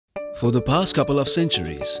For the past couple of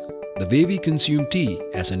centuries, the way we consume tea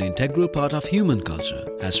as an integral part of human culture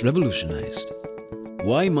has revolutionized.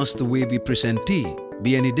 Why must the way we present tea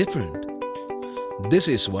be any different? This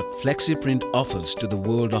is what Flexiprint offers to the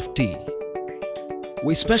world of tea.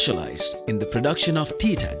 We specialize in the production of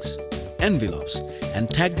tea tags, envelopes and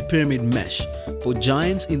tagged pyramid mesh for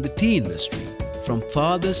giants in the tea industry from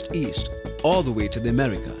farthest east all the way to the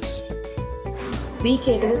Americas. We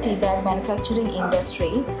cater the tea bag manufacturing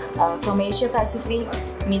industry from Asia Pacific,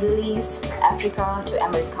 Middle East, Africa to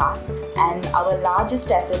America, and our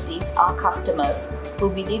largest asset is our customers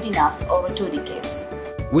who believed in us over 2 decades.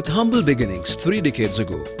 With humble beginnings 3 decades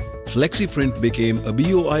ago, Flexiprint became a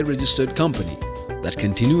BOI registered company that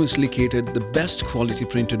continuously catered the best quality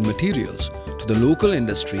printed materials to the local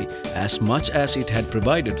industry as much as it had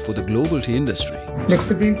provided for the global tea industry.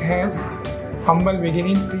 Flexiprint has humble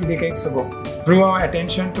beginning 3 decades ago. Through our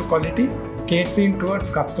attention to quality, catering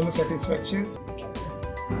towards customer satisfaction,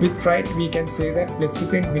 with pride we can say that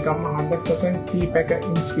Flexiprint become a 100% tea packer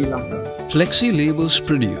in Sri Lanka. Flexi labels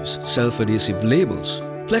produce self-adhesive labels,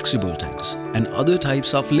 flexible tags and other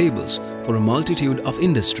types of labels for a multitude of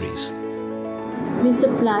industries. We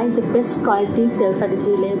supply the best quality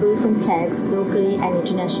self-adhesive labels and tags locally and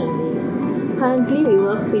internationally. Currently, we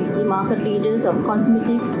work with the market leaders of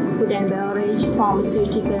cosmetics, food and beverage,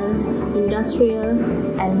 pharmaceuticals, industrial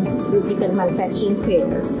and lubricant manufacturing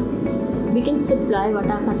fields. We can supply what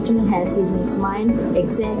our customer has in his mind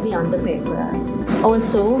exactly on the paper.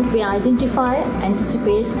 Also, we identify,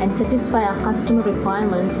 anticipate and satisfy our customer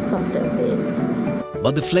requirements profitably.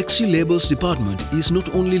 But the Flexi Labels department is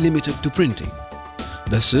not only limited to printing.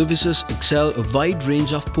 The services excel a wide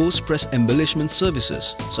range of post-press embellishment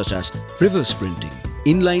services such as reverse printing,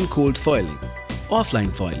 inline cold foiling,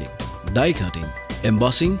 offline foiling, die cutting,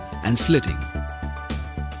 embossing and slitting.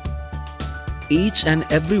 Each and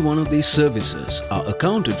every one of these services are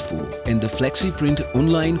accounted for in the Flexiprint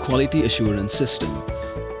online quality assurance system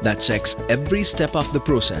that checks every step of the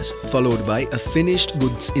process followed by a finished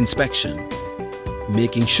goods inspection,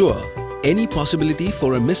 making sure any possibility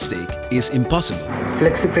for a mistake is impossible.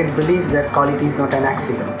 Flexiprint believes that quality is not an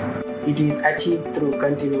accident. It is achieved through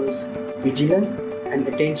continuous vigilance and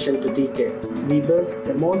attention to detail. We boast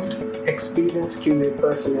the most experienced QA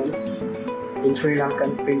personnel in Sri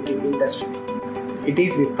Lankan printing industry. It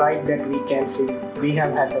is with pride that we can say we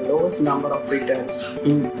have had the lowest number of returns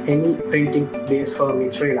in any printing-based firm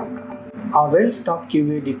in Sri Lanka. Our well-staffed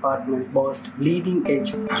QA department boasts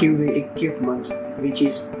leading-edge QA equipment, which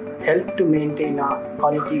is help to maintain our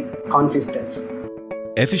quality consistency.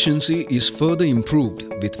 Efficiency is further improved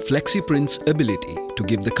with Flexiprint's ability to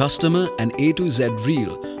give the customer an A to Z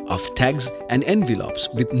reel of tags and envelopes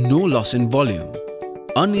with no loss in volume.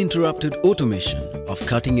 Uninterrupted automation of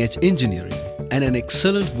cutting-edge engineering and an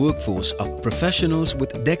excellent workforce of professionals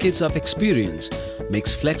with decades of experience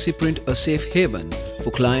makes Flexiprint a safe haven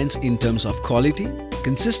for clients in terms of quality,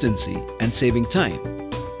 consistency and saving time,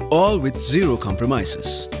 all with zero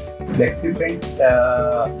compromises. Flexiprint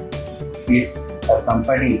is a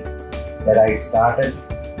company that I started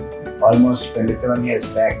almost 27 years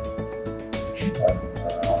back,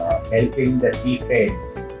 helping the tea trade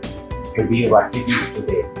to be what it is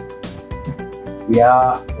today. We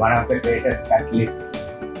are one of the greatest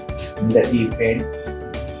catalysts in the tea trade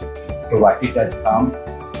to what it has come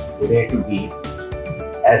today to be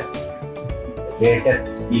as the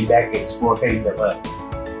greatest tea bag exporter in the world.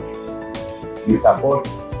 We support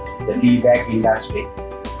the tea bag industry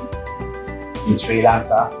in Sri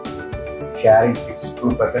Lanka, sharing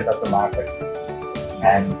 62% of the market,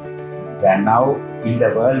 and we are now in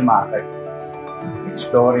the world market,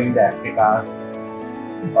 exploring the Africas,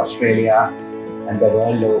 Australia and the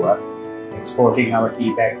world over, exporting our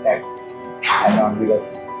tea bag tags and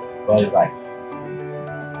envelopes worldwide.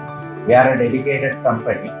 We are a dedicated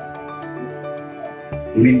company,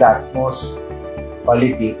 giving the utmost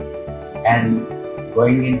quality and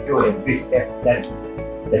going into every step that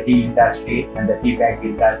the tea industry and the tea bag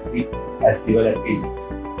industry has developed in.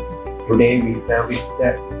 Today we service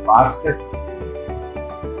the fastest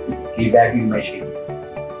tea bagging machines,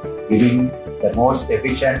 giving the most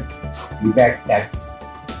efficient tea bag tags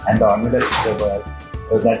and the envelopes to the world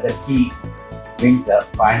so that the tea drinker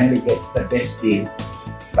finally gets the best deal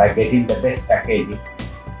by getting the best packaging,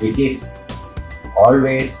 which is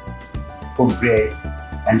always food grade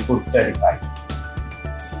and food certified.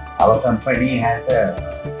 Our company has a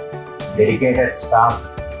dedicated staff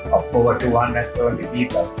of over 270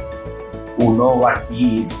 people who know what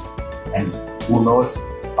tea is and who knows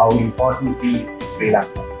how important tea is in Sri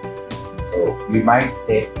Lanka. So we might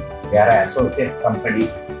say we are an associate company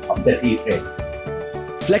of the tea trade.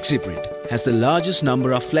 Flexiprint has the largest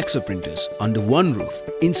number of flexo printers under one roof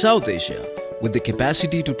in South Asia, with the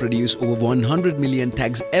capacity to produce over 100 million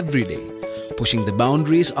tags every day, pushing the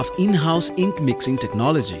boundaries of in-house ink mixing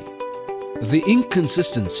technology. The ink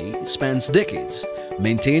consistency spans decades,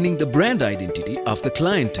 maintaining the brand identity of the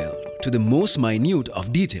clientele to the most minute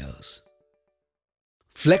of details.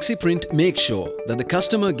 Flexiprint makes sure that the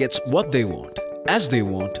customer gets what they want, as they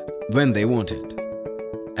want, when they want it.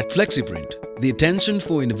 At Flexiprint, the attention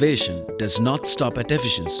for innovation does not stop at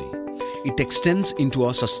efficiency. It extends into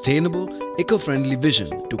our sustainable, eco-friendly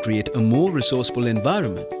vision to create a more resourceful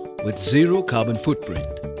environment with zero carbon footprint.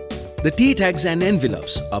 The tea tags and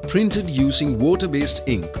envelopes are printed using water-based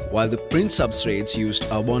ink, while the print substrates used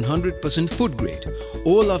are 100% food grade,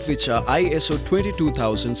 all of which are ISO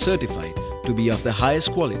 22000 certified to be of the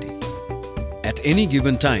highest quality. At any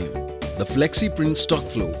given time, the Flexiprint stock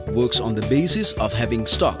flow works on the basis of having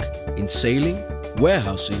stock in sailing,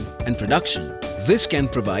 warehousing and production. This can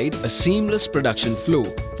provide a seamless production flow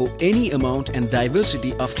for any amount and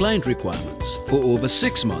diversity of client requirements for over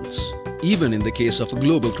 6 months, even in the case of a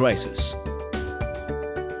global crisis.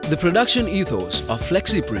 The production ethos of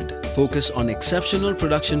Flexiprint focus on exceptional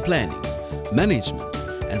production planning, management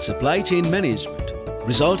and supply chain management,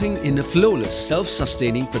 resulting in a flawless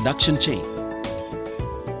self-sustaining production chain.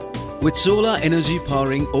 With solar energy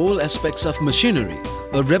powering all aspects of machinery,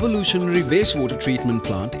 a revolutionary wastewater treatment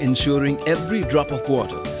plant ensuring every drop of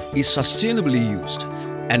water is sustainably used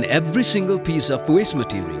and every single piece of waste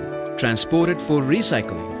material transported for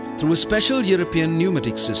recycling through a special European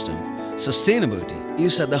pneumatic system, sustainability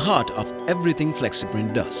is at the heart of everything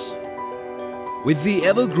Flexiprint does. With the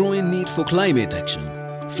ever-growing need for climate action,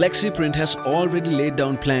 Flexiprint has already laid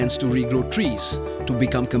down plans to regrow trees to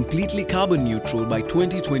become completely carbon neutral by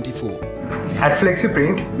 2024. At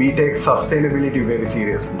Flexiprint, we take sustainability very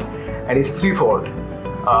seriously, and it's threefold.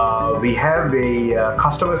 We have a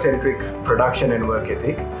customer-centric production and work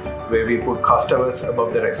ethic, where we put customers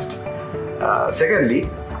above the rest. Secondly,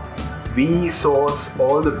 we source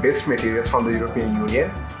all the best materials from the European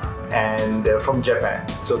Union and from Japan.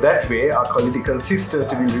 So that way, our quality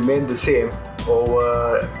consistency will remain the same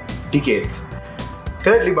over decades.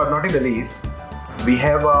 Thirdly, but not in the least, we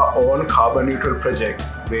have our own carbon neutral project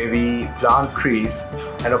where we plant trees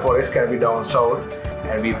and a forest can be down south,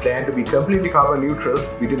 and we plan to be completely carbon neutral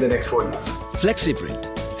within the next 4 years.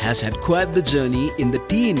 Flexiprint has had quite the journey in the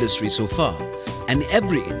tea industry so far, and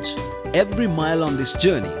every inch, every mile on this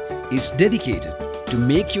journey is dedicated to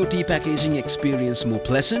make your tea packaging experience more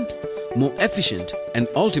pleasant, more efficient and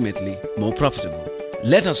ultimately more profitable.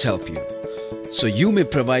 Let us help you, so you may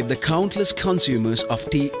provide the countless consumers of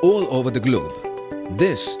tea all over the globe.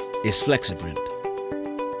 This is Flexiprint.